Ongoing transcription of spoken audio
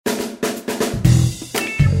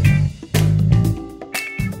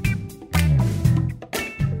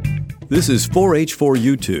This is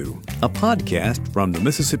 4H4U2, a podcast from the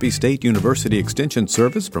Mississippi State University Extension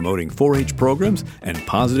Service promoting 4-H programs and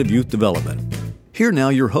positive youth development. Here now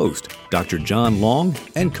your host, Dr. John Long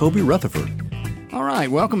and Kobe Rutherford. All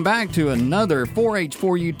right, welcome back to another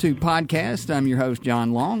 4H4U2 podcast. I'm your host,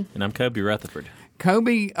 John Long. And I'm Kobe Rutherford.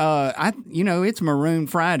 Kobe, it's Maroon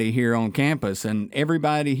Friday here on campus, and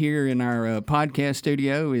everybody here in our podcast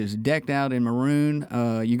studio is decked out in maroon.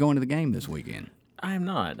 You going to the game this weekend? I am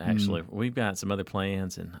not, actually. We've got some other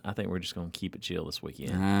plans, and I think we're just going to keep it chill this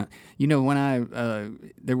weekend. There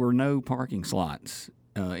were no parking slots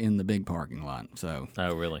in the big parking lot. So,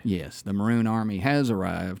 oh, really? Yes, the Maroon Army has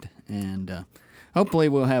arrived, and hopefully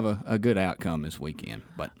we'll have a good outcome this weekend.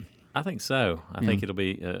 But I think so. I think it'll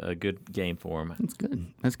be a good game for them. That's good.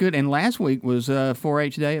 That's good. And last week was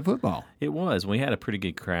 4-H Day at football. It was. We had a pretty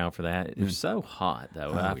good crowd for that. It was so hot,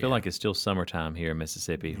 though. I feel like it's still summertime here in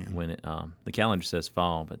Mississippi when the calendar says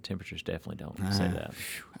fall, but temperatures definitely don't say that.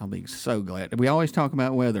 I'll be so glad. We always talk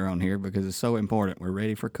about weather on here because it's so important. We're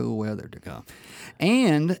ready for cool weather to come.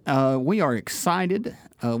 And we are excited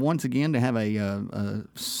once again to have a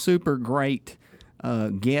super great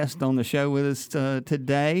guest on the show with us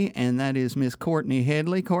today, and that is Miss Courtney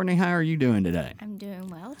Headley. Courtney, how are you doing today? I'm doing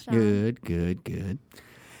well, John. Good.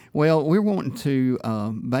 Well, we're wanting to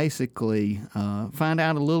basically find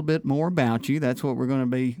out a little bit more about you. That's what we're going to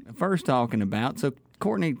be first talking about. So,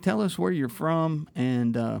 Courtney, tell us where you're from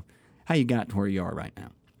and how you got to where you are right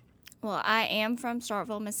now. Well, I am from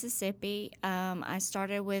Starkville, Mississippi. I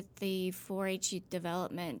started with the 4-H Youth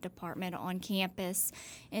Development Department on campus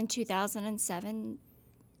in 2007,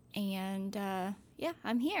 and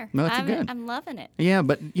I'm here. No, that's good. I'm loving it. Yeah,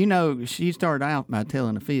 but she started out by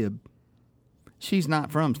telling a fib. She's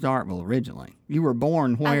not from Starkville originally. You were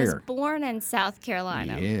born where? I was born in South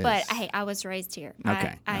Carolina, yes. But hey, I was raised here.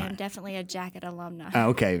 Okay, I am definitely a Jacket alumni.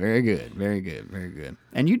 Okay, very good.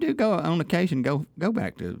 And you do go on occasion go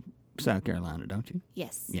back to South Carolina, don't you?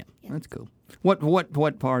 Yes. Yeah, that's cool. What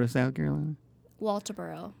part of South Carolina?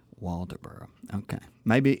 Walterboro. Okay.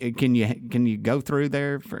 Maybe can you go through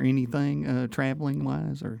there for anything traveling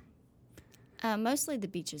wise or? Mostly the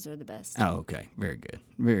beaches are the best. Oh, okay. Very good.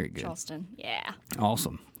 Charleston. Yeah.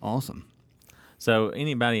 Awesome. So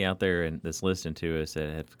anybody out there that's listening to us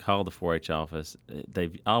that have called the 4-H office,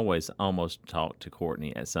 they've always almost talked to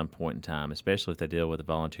Courtney at some point in time, especially if they deal with a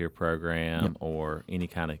volunteer program or any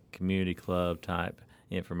kind of community club type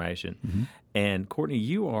information. Mm-hmm. And Courtney,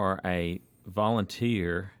 you are a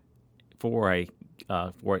volunteer for a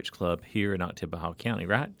 4-H club here in Oktibbeha County,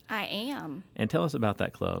 right? I am. And tell us about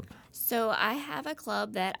that club. So I have a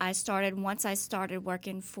club that I started once I started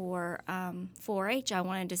working for 4-H. I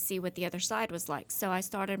wanted to see what the other side was like. So I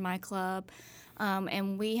started my club,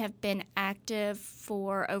 and we have been active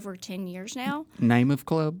for over 10 years now. Name of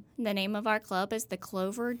club? The name of our club is the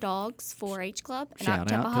Clover Dogs 4-H Club in Shout out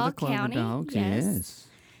to the Clover County. Dogs, yes.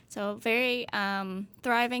 So very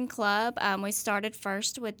thriving club. We started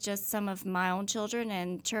first with just some of my own children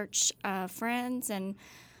and church friends and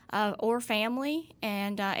or family,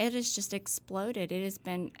 and it has just exploded. It has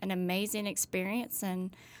been an amazing experience,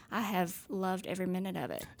 and I have loved every minute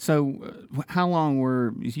of it. So how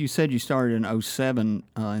long you said you started in 2007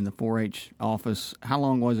 in the 4-H office. How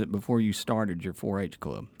long was it before you started your 4-H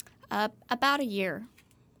club? About a year.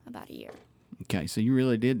 Okay, so you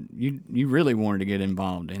really did. You really wanted to get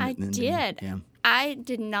involved in it. I did. Yeah. I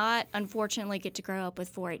did not, unfortunately, get to grow up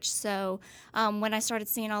with 4-H. So when I started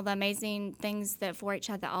seeing all the amazing things that 4-H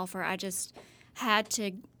had to offer, I just had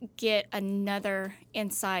to get another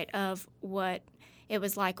insight of what it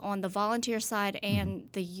was like on the volunteer side and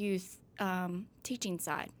the youth teaching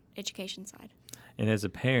side, education side. And as a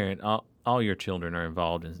parent, all your children are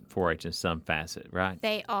involved in 4-H in some facet, right?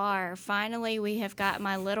 They are. Finally, we have got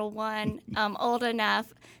my little one old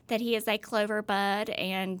enough that he is a Clover bud,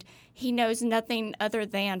 and he knows nothing other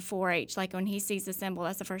than 4-H. Like when he sees the symbol,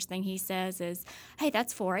 that's the first thing he says is, "Hey,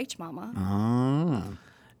 that's 4-H, Mama." Ah.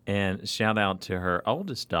 And shout out to her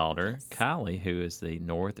oldest daughter, Kylie, who is the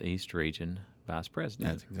Northeast Region Vice President.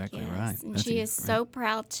 That's exactly Yes. right. And she is so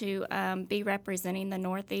proud to be representing the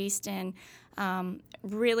Northeast and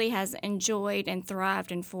really has enjoyed and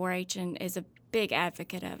thrived in 4-H and is a big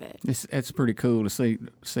advocate of it. It's pretty cool to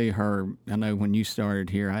see her. I know when you started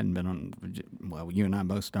here, I hadn't been on. Well, you and I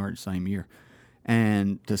both started the same year,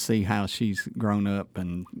 and to see how she's grown up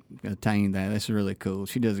and attained that's really cool.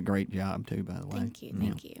 She does a great job too, by the way. Thank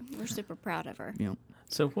you. We're super proud of her. Yeah.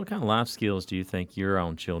 So what kind of life skills do you think your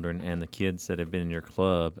own children and the kids that have been in your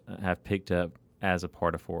club have picked up as a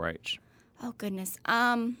part of 4-H? Oh, goodness.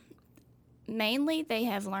 mainly they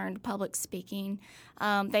have learned public speaking.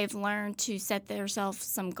 They've learned to set themselves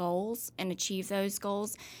some goals and achieve those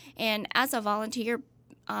goals. And as a volunteer,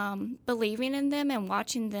 believing in them and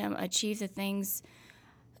watching them achieve the things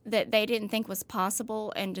that they didn't think was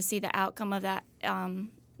possible, and to see the outcome of that,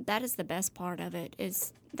 that is the best part of it.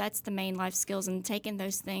 That's the main life skills, and taking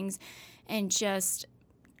those things and just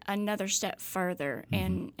another step further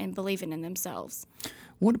and believing in themselves.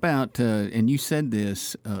 What about, and you said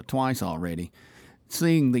this twice already,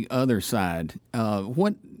 seeing the other side?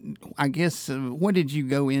 What did you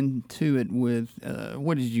go into it with?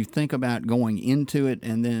 What did you think about going into it,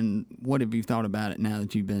 and then what have you thought about it now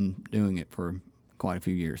that you've been doing it for quite a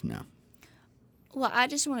few years now? Well, I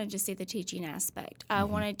just wanted to see the teaching aspect. I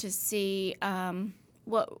wanted to see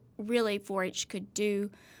what really 4-H could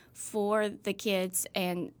do for the kids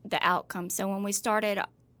and the outcome. So when we started,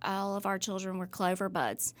 all of our children were Clover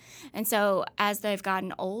Buds. And so as they've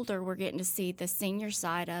gotten older, we're getting to see the senior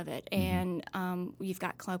side of it. And you've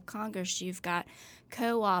got Club Congress, you've got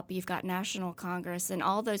co-op, you've got National Congress, and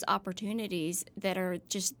all those opportunities that are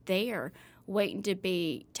just there waiting to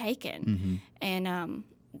be taken. And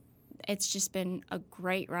it's just been a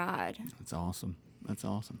great ride. That's awesome. That's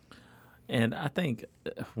awesome. And I think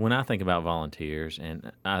when I think about volunteers,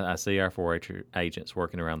 and I see our 4-H agents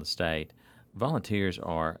working around the state, volunteers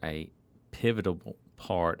are a pivotal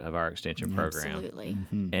part of our extension program. Absolutely.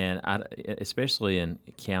 And especially in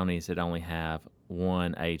counties that only have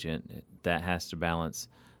one agent that has to balance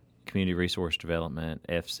community resource development,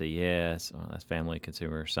 FCS, that's Family and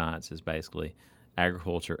Consumer Sciences, basically,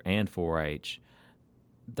 agriculture, and 4-H,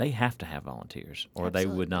 they have to have volunteers, or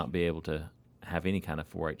Absolutely. they would not be able to have any kind of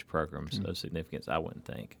 4-H programs of significance, I wouldn't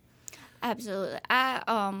think. Absolutely.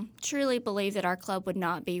 I truly believe that our club would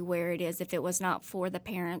not be where it is if it was not for the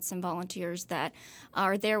parents and volunteers that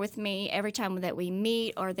are there with me every time that we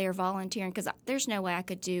meet, or they're volunteering, because there's no way I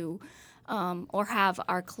could do or have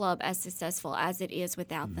our club as successful as it is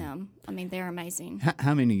without them. I mean, they're amazing.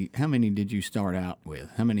 How many did you start out with?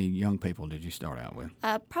 How many young people did you start out with?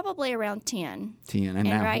 Probably around 10. 10. And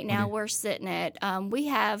right now we're sitting at, we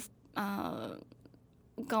have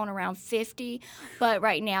gone around 50, but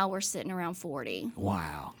right now we're sitting around 40.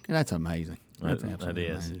 Wow. That's amazing. That's That absolutely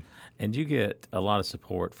is. amazing. And you get a lot of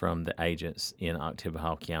support from the agents in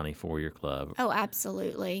Oktibbeha County for your club. Oh,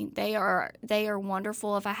 absolutely. They are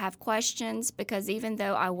wonderful if I have questions, because even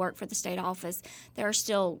though I work for the state office, there are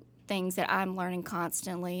still things that I'm learning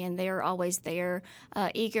constantly, and they're always there,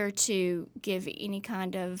 eager to give any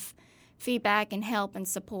kind of feedback and help and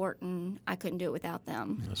support, and I couldn't do it without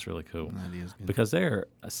them. That's really cool. That is good. Because there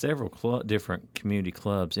are several different community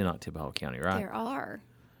clubs in Oktibbeha County, right? There are.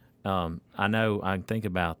 I know I can think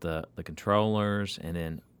about the controllers, and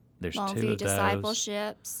then there's two Longview of those.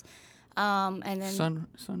 Discipleships, and then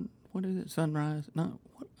What is it? Sunrise? No,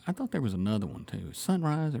 I thought there was another one too.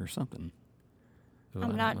 Sunrise or something. Ooh,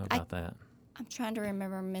 I'm I not- don't know about that. I'm trying to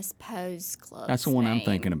remember Miss Poe's club. That's the one I'm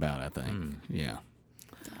thinking about, I think. Yeah.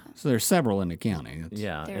 So there's several in the county.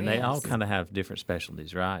 Yeah, There and they all is. kind of have different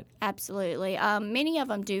specialties, right? Absolutely. Many of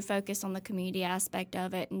them do focus on the community aspect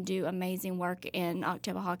of it and do amazing work in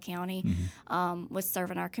Oktibbeha County with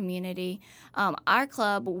serving our community. Our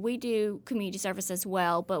club, we do community service as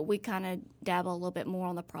well, but we kind of dabble a little bit more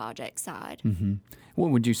on the project side.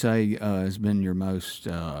 What would you say has been your most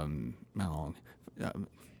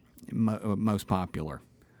most popular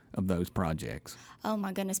of those projects? Oh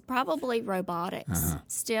my goodness, probably robotics,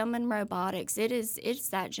 STEM and robotics. It's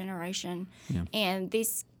that generation, and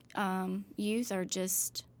these youth are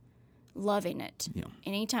just loving it. Yeah.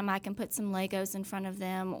 Anytime I can put some Legos in front of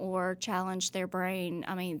them or challenge their brain,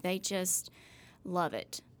 I mean, they just love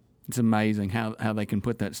it. It's amazing how they can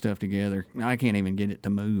put that stuff together. I can't even get it to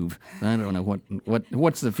move. I don't know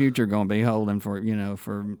what's the future going to be holding for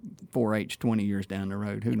 4-H 20 years down the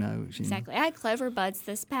road. Who knows? Exactly. I had Clover Buds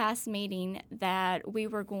this past meeting that we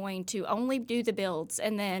were going to only do the builds,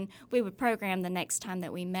 and then we would program the next time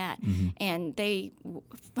that we met. And they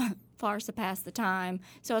far surpassed the time.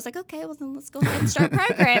 So I was like, okay, well, then let's go ahead and start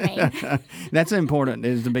programming. That's important,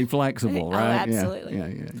 is to be flexible, Oh, right? absolutely.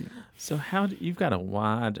 Yeah. So you've got a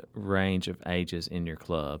wide range of ages in your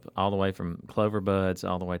club, all the way from Clover Buds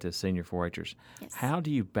all the way to senior 4-Hers. Yes. How do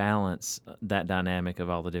you balance that dynamic of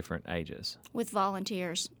all the different ages? With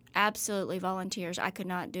volunteers. Absolutely volunteers. I could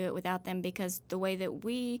not do it without them, because the way that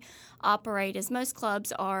we operate is most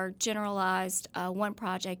clubs are generalized one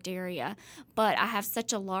project area, but I have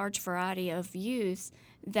such a large variety of youth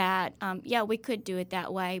that, we could do it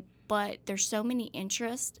that way, but there's so many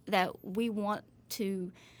interests that we want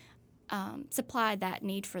to supply that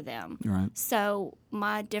need for them. Right. So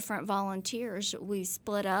my different volunteers, we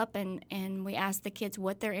split up and we asked the kids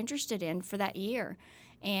what they're interested in for that year.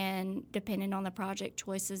 And depending on the project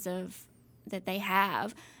choices that they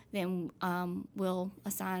have, then we'll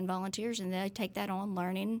assign volunteers, and they take that on,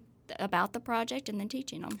 learning about the project and then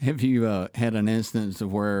teaching them. Have you had an instance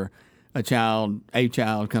of where a child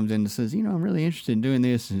comes in and says, I'm really interested in doing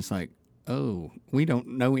this, and it's like, oh, we don't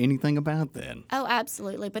know anything about that. Oh,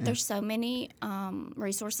 absolutely. But there's so many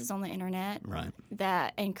resources on the internet Right.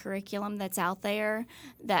 and curriculum that's out there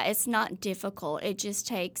that it's not difficult. It just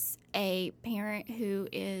takes a parent who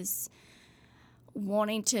is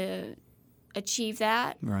wanting to achieve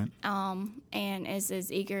that, Right. And is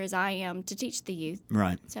as eager as I am to teach the youth.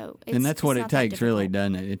 Right. So And that's what it's it not that takes, really,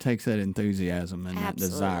 difficult. doesn't it? It takes that enthusiasm and that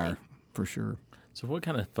Absolutely. desire, for sure. So what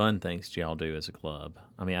kind of fun things do y'all do as a club?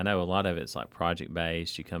 I mean, I know a lot of it's like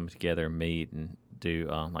project-based. You come together and meet and do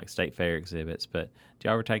like state fair exhibits, but do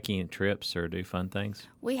y'all ever take any trips or do fun things?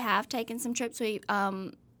 We have taken some trips.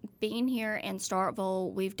 Being here in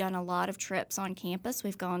Starkville, we've done a lot of trips on campus.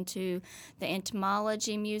 We've gone to the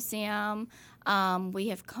Entomology Museum. We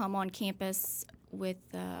have come on campus with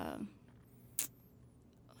the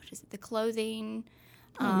clothing.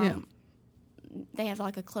 Yeah. They have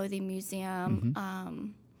like a clothing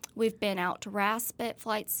museum. We've been out to Raspet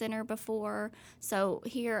Flight Center before. So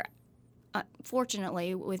here,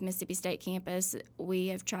 fortunately, with Mississippi State campus, we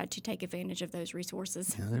have tried to take advantage of those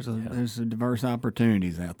resources. Yeah, there's a diverse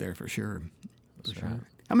opportunities out there, for sure. That's right.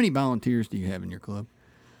 How many volunteers do you have in your club?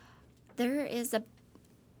 There is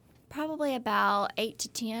probably about 8 to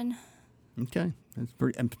 10. Okay. That's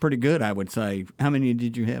pretty good, I would say. How many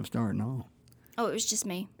did you have starting off? Oh, it was just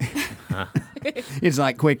me. It's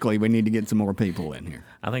like, quickly, we need to get some more people in here.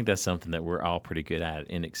 I think that's something that we're all pretty good at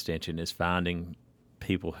in Extension, is finding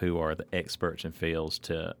people who are the experts in fields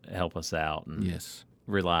to help us out and Yes,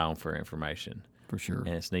 rely on for information. for sure. And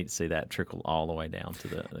it's neat to see that trickle all the way down to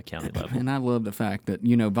the county level. And I love the fact that,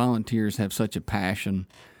 volunteers have such a passion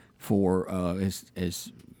for,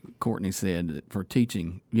 as Courtney said, for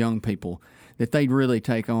teaching young people, that they really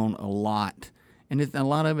take on a lot. And a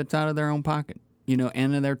lot of it's out of their own pocket,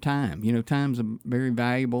 and of their time. Time's a very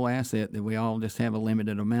valuable asset that we all just have a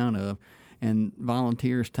limited amount of. And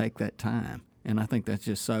volunteers take that time. And I think that's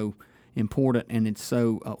just so important. And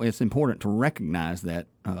it's important to recognize that,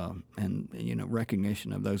 and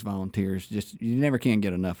recognition of those volunteers. Just, you never can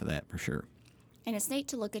get enough of that, for sure. And it's neat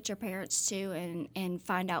to look at your parents, too, and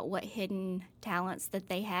find out what hidden talents that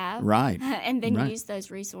they have. Right. And then Right. use those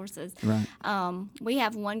resources. Right. We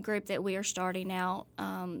have one group that we are starting out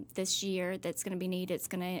this year that's going to be neat. It's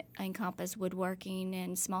going to encompass woodworking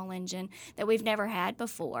and small engine that we've never had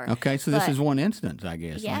before. Okay, so this But- is one instance, I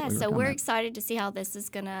guess. Yeah, like we were so talking we're about. excited to see how this is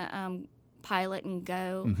going to pilot and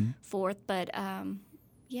go Mm-hmm. forth. But,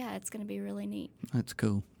 yeah, it's going to be really neat. That's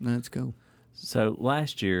cool. That's cool. So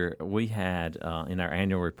last year we had in our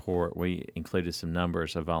annual report, we included some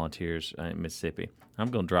numbers of volunteers in Mississippi. I'm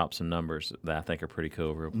going to drop some numbers that I think are pretty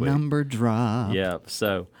cool real quick. Number drop. Yep.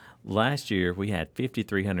 So last year we had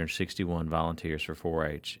 5,361 volunteers for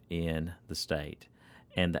 4-H in the state,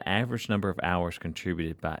 and the average number of hours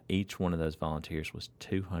contributed by each one of those volunteers was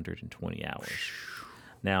 220 hours.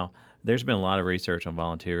 Now, there's been a lot of research on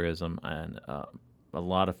volunteerism, and a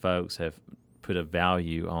lot of folks have put a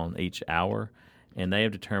value on each hour, and they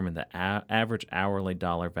have determined the average hourly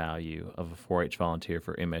dollar value of a 4-H volunteer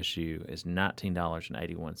for MSU is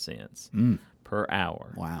 $19.81 per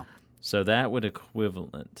hour. Wow. So that would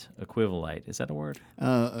equivalate. Is that a word?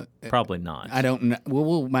 Probably not. I don't know.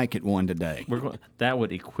 We'll make it one today. That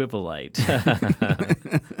would equivalate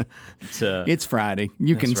to It's Friday.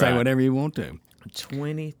 You can That's say right. whatever you want to.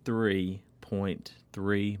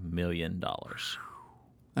 $23.3 million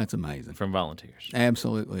That's amazing. from volunteers.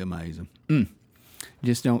 Absolutely amazing. We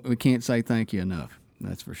can't say thank you enough.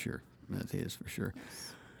 That's for sure. That is for sure.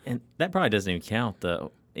 And that probably doesn't even count the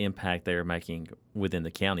impact they're making within the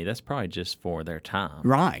county. That's probably just for their time.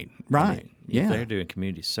 Right. I mean, Yeah. If they're doing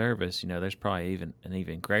community service, there's probably an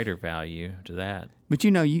even greater value to that. But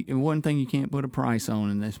one thing you can't put a price on,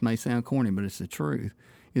 and this may sound corny, but it's the truth,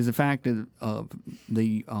 is the fact of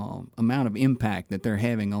the amount of impact that they're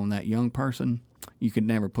having on that young person. You could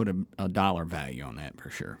never put a dollar value on that, for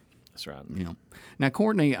sure. That's right. Now,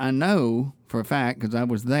 Courtney, I know for a fact, because I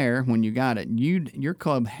was there when you got it, your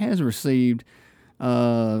club has received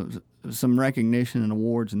some recognition and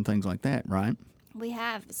awards and things like that, right? We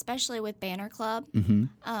have, especially with Banner Club.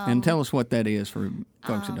 And tell us what that is for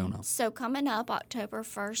folks that don't know. So coming up, October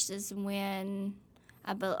 1st is when,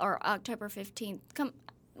 or October 15th,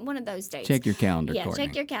 one of those dates. Check your calendar, Yeah, Courtney.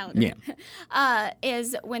 check your calendar. Yeah.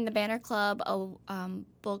 Is when the Banner Club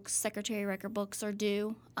books, Secretary record books are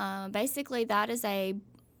due. Basically, that is a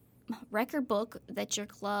record book that your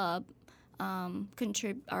club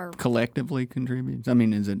collectively contributes. I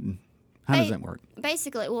mean, how does that work?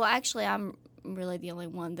 Basically, well, actually, I'm really the only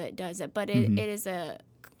one that does it, but it is a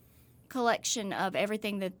collection of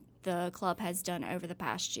everything that the club has done over the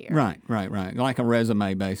past year. Right. Like a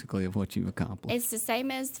resume, basically, of what you've accomplished. It's the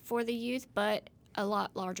same as for the youth, but a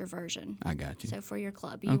lot larger version. I got you. So for your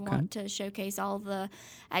club, you want to showcase all the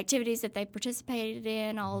activities that they've participated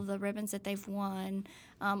in, all of the ribbons that they've won,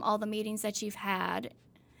 all the meetings that you've had,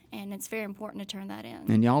 and it's very important to turn that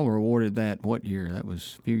in. And y'all were awarded that what year? That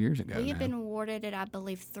was a few years ago. We have been awarded it, I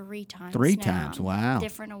believe, 3 times. 3 now. times, wow.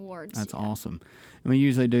 Different awards. That's awesome. And we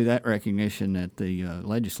usually do that recognition at the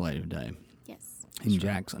Legislative Day. Yes. In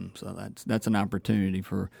Jackson. So that's an opportunity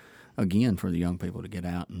for the young people to get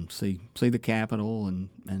out and see the Capitol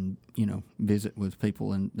and visit with people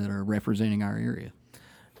that are representing our area.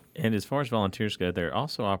 And as far as volunteers go, there are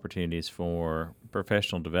also opportunities for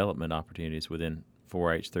professional development opportunities within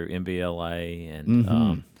 4-H through MVLA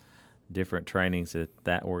and different trainings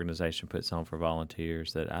that organization puts on for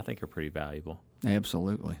volunteers that I think are pretty valuable.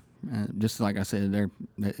 Absolutely. Just like I said,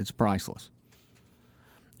 it's priceless.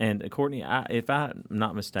 And Courtney, if I'm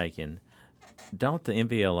not mistaken, don't the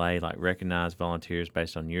MVLA recognize volunteers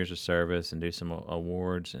based on years of service and do some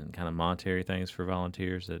awards and kind of monetary things for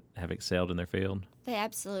volunteers that have excelled in their field? They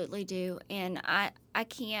absolutely do, and I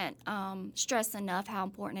can't stress enough how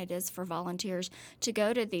important it is for volunteers to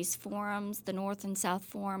go to these forums, the North and South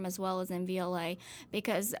Forum as well as MVLA,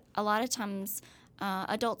 because a lot of times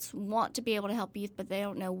adults want to be able to help youth, but they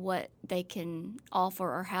don't know what they can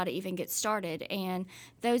offer or how to even get started, and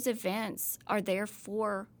those events are there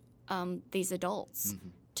for these adults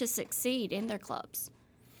to succeed in their clubs.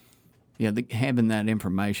 Yeah, having that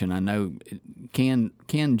information, I know, can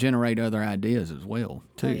generate other ideas as well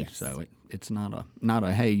too. Oh, yes. So it's not a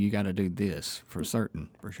hey, you got to do this for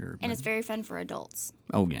certain, for sure. And it's very fun for adults.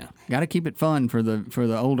 Oh yeah, got to keep it fun for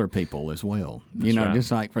the older people as well. That's right.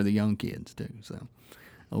 Just like for the young kids too. So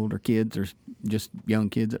older kids are just young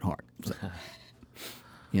kids at heart, so,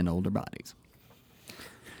 in older bodies.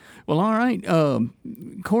 Well, all right,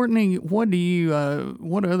 Courtney. What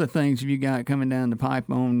other things have you got coming down the pipe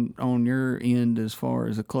on your end as far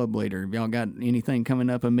as a club leader? Have y'all got anything coming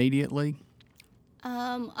up immediately?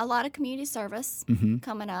 A lot of community service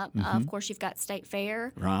coming up. Of course, you've got State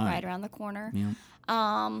Fair right around the corner. Yeah.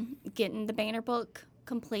 Getting the banner book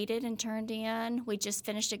completed and turned in. We just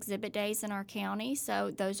finished exhibit days in our county,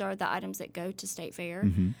 so those are the items that go to State Fair.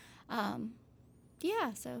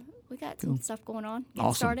 Yeah, so we got some stuff going on.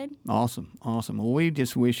 Getting started. Awesome. Well, we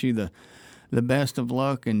just wish you the best of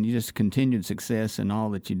luck and just continued success in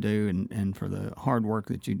all that you do and for the hard work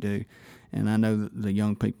that you do. And I know that the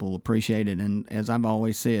young people appreciate it. And as I've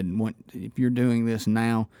always said, if you're doing this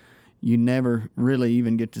now, you never really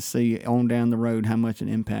even get to see on down the road how much an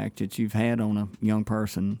impact that you've had on a young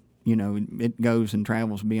person. It goes and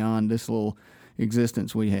travels beyond this little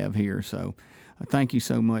existence we have here. So thank you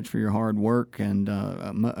so much for your hard work and,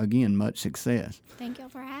 again, much success. Thank you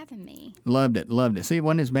for having me. Loved it. See, it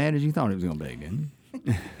wasn't as bad as you thought it was going to be, didn't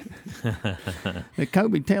it?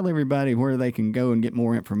 Kobe, tell everybody where they can go and get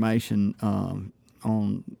more information on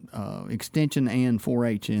Extension and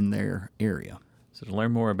 4-H in their area. So to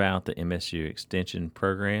learn more about the MSU Extension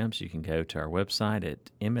programs, you can go to our website at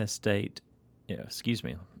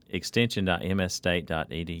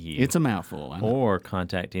extension.msstate.edu. It's a mouthful. I know. Or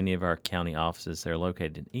contact any of our county offices. They're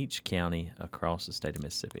located in each county across the state of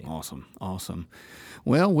Mississippi. Awesome.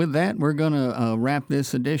 Well, with that, we're going to wrap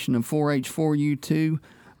this edition of 4H4U2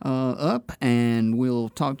 up, and we'll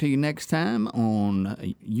talk to you next time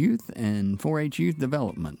on youth and 4-H youth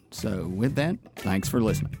development. So with that, thanks for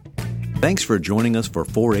listening. Thanks for joining us for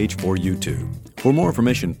 4H4U2. For more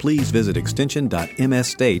information, please visit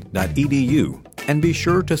extension.msstate.edu and be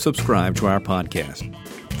sure to subscribe to our podcast.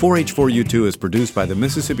 4H4U2 is produced by the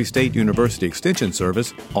Mississippi State University Extension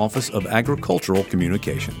Service, Office of Agricultural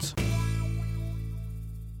Communications.